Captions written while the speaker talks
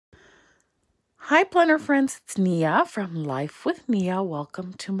Hi planner friends, it's Nia from Life with Nia.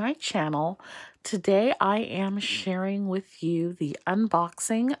 Welcome to my channel. Today I am sharing with you the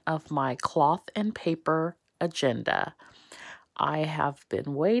unboxing of my cloth and paper agenda. I have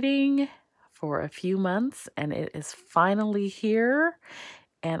been waiting for a few months and it is finally here,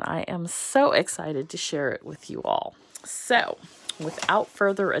 and I am so excited to share it with you all. So without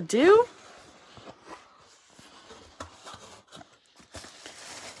further ado,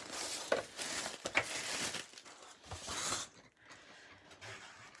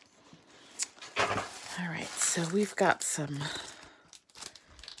 all right, so we've got some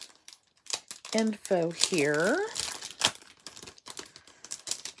info here.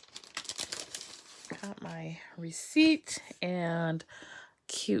 Got my receipt and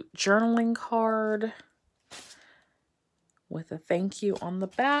cute journaling card with a thank you on the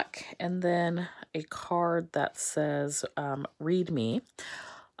back, and then a card that says read me.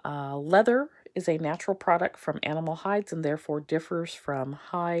 Leather is a natural product from animal hides and therefore differs from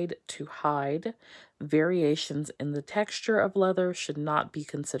hide to hide. Variations in the texture of leather should not be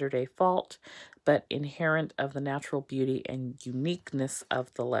considered a fault, but inherent of the natural beauty and uniqueness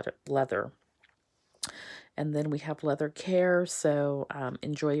of the leather. And then we have leather care, so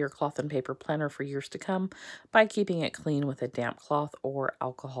enjoy your cloth and paper planner for years to come by keeping it clean with a damp cloth or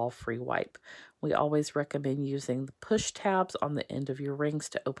alcohol-free wipe. We always recommend using the push tabs on the end of your rings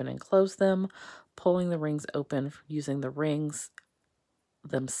to open and close them. Pulling the rings open using the rings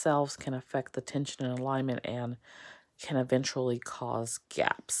themselves can affect the tension and alignment and can eventually cause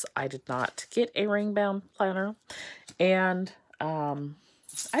gaps. I did not get a ring-bound planner, and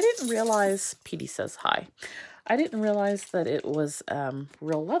I didn't realize, Petey says hi. I didn't realize that it was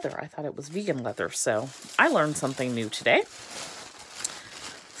real leather. I thought it was vegan leather, so I learned something new today.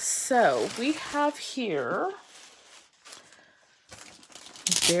 So we have here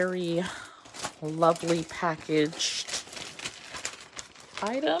very lovely packaged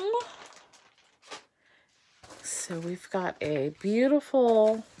item. So we've got a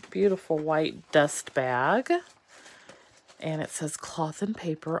beautiful, beautiful white dust bag, and it says cloth and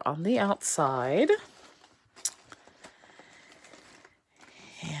paper on the outside.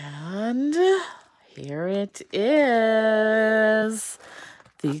 And here it is,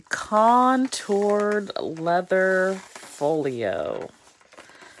 the contoured leather folio.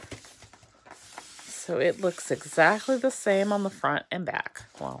 So it looks exactly the same on the front and back.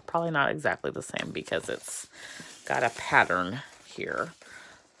 Well, probably not exactly the same because it's got a pattern here,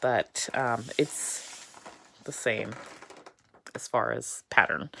 but it's the same as far as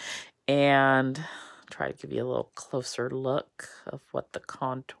pattern. And try to give you a little closer look of what the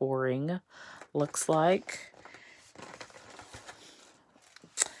contouring looks like.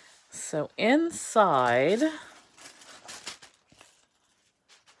 So inside,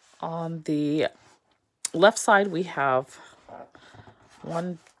 on the left side, we have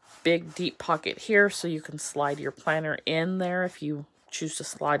one big deep pocket here, so you can slide your planner in there if you choose to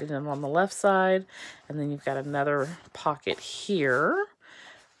slide it in on the left side. And then you've got another pocket here,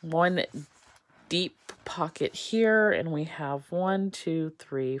 one deep pocket here, and we have 1, 2,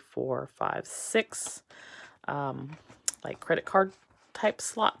 3, 4, 5, 6 like credit card type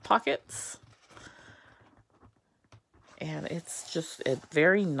slot pockets. And it's just a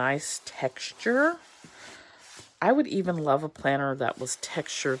very nice texture. I would even love a planner that was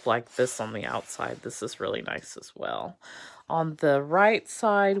textured like this on the outside. This is really nice as well. On the right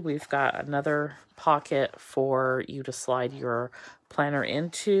side, we've got another pocket for you to slide your planner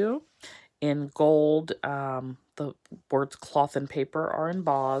into. In gold, the words cloth and paper are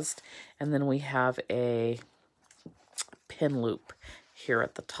embossed. And then we have a pin loop here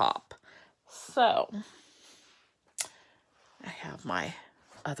at the top. So I have my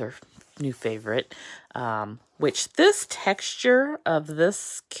other new favorite, which this texture of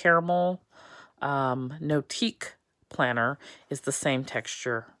this caramel Notique planner is the same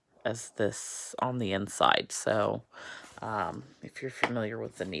texture as this on the inside. So if you're familiar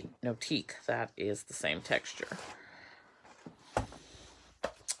with the Notique, that is the same texture.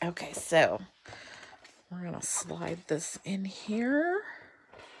 Okay, so we're going to slide this in here.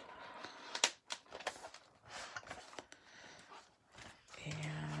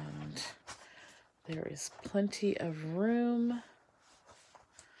 And there is plenty of room.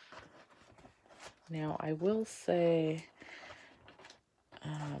 Now, I will say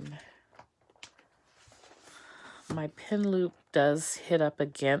my pin loop does hit up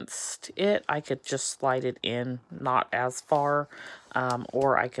against it. I could just slide it in not as far,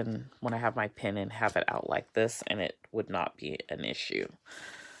 or I can, when I have my pin in, have it out like this, and it would not be an issue.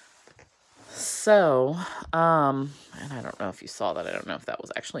 So, and I don't know if you saw that. I don't know if that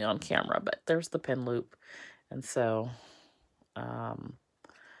was actually on camera, but there's the pin loop. And so,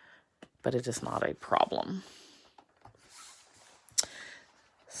 but it is not a problem.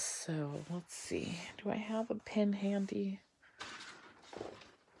 So let's see, do I have a pin handy?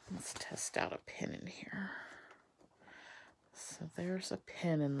 Let's test out a pin in here. So there's a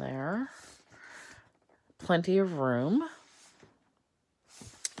pin in there. Plenty of room.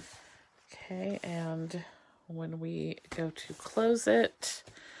 Okay, and when we go to close it,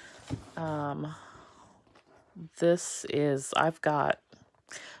 this is, I've got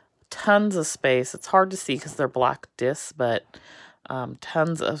tons of space. It's hard to see because they're black discs, but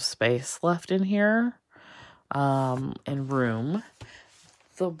tons of space left in here, and room.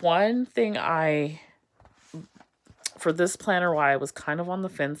 The one thing for this planner, why I was kind of on the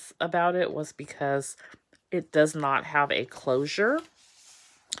fence about it was because it does not have a closure.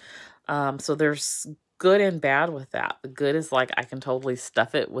 So there's good and bad with that. The good is like I can totally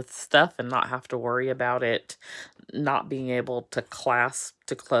stuff it with stuff and not have to worry about it not being able to clasp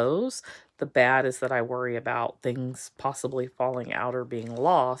to close. The bad is that I worry about things possibly falling out or being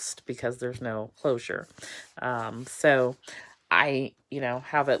lost because there's no closure. So I,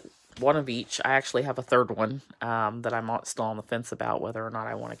 have it one of each. I actually have a third one that I'm still on the fence about whether or not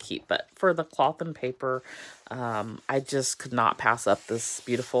I want to keep. But for the cloth and paper, I just could not pass up this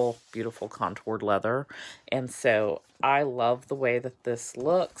beautiful, beautiful contoured leather. And so I love the way that this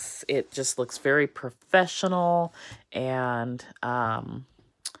looks. It just looks very professional and, I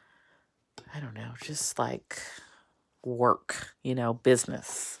don't know, just like work,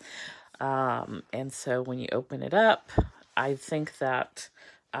 business. And so when you open it up, I think that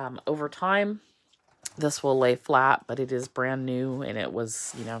over time, this will lay flat, but it is brand new and it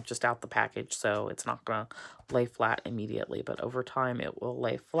was, just out the package. So it's not going to lay flat immediately, but over time it will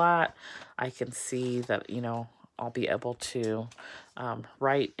lay flat. I can see that, I'll be able to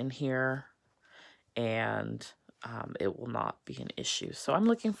write in here and it will not be an issue. So I'm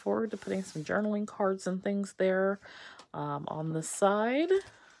looking forward to putting some journaling cards and things there on the side.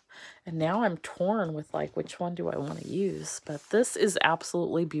 And now I'm torn with like, which one do I want to use? But this is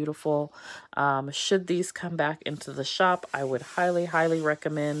absolutely beautiful. Should these come back into the shop, I would highly, highly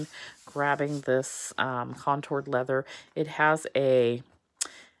recommend grabbing this contoured leather. It has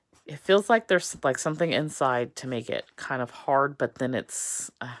it feels like there's like something inside to make it kind of hard, but then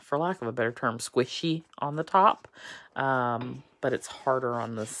it's, for lack of a better term, squishy on the top. But it's harder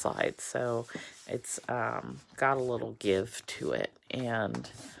on this side. So it's got a little give to it. And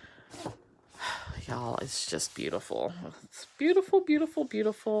y'all, it's just beautiful. It's beautiful, beautiful,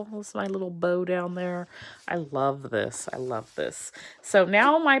 beautiful. This is my little bow down there. I love this. I love this. So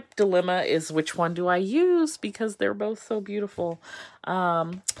now my dilemma is which one do I use because they're both so beautiful.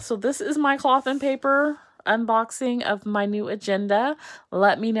 So this is my cloth and paper unboxing of my new agenda.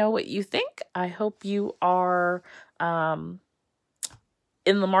 Let me know what you think. I hope you are in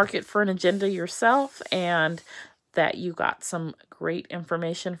the market for an agenda yourself and that you got some great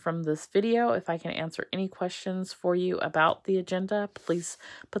information from this video. If I can answer any questions for you about the agenda, please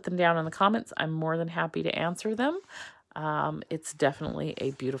put them down in the comments. I'm more than happy to answer them. It's definitely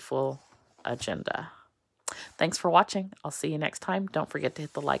a beautiful agenda. Thanks for watching. I'll see you next time. Don't forget to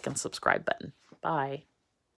hit the like and subscribe button. Bye.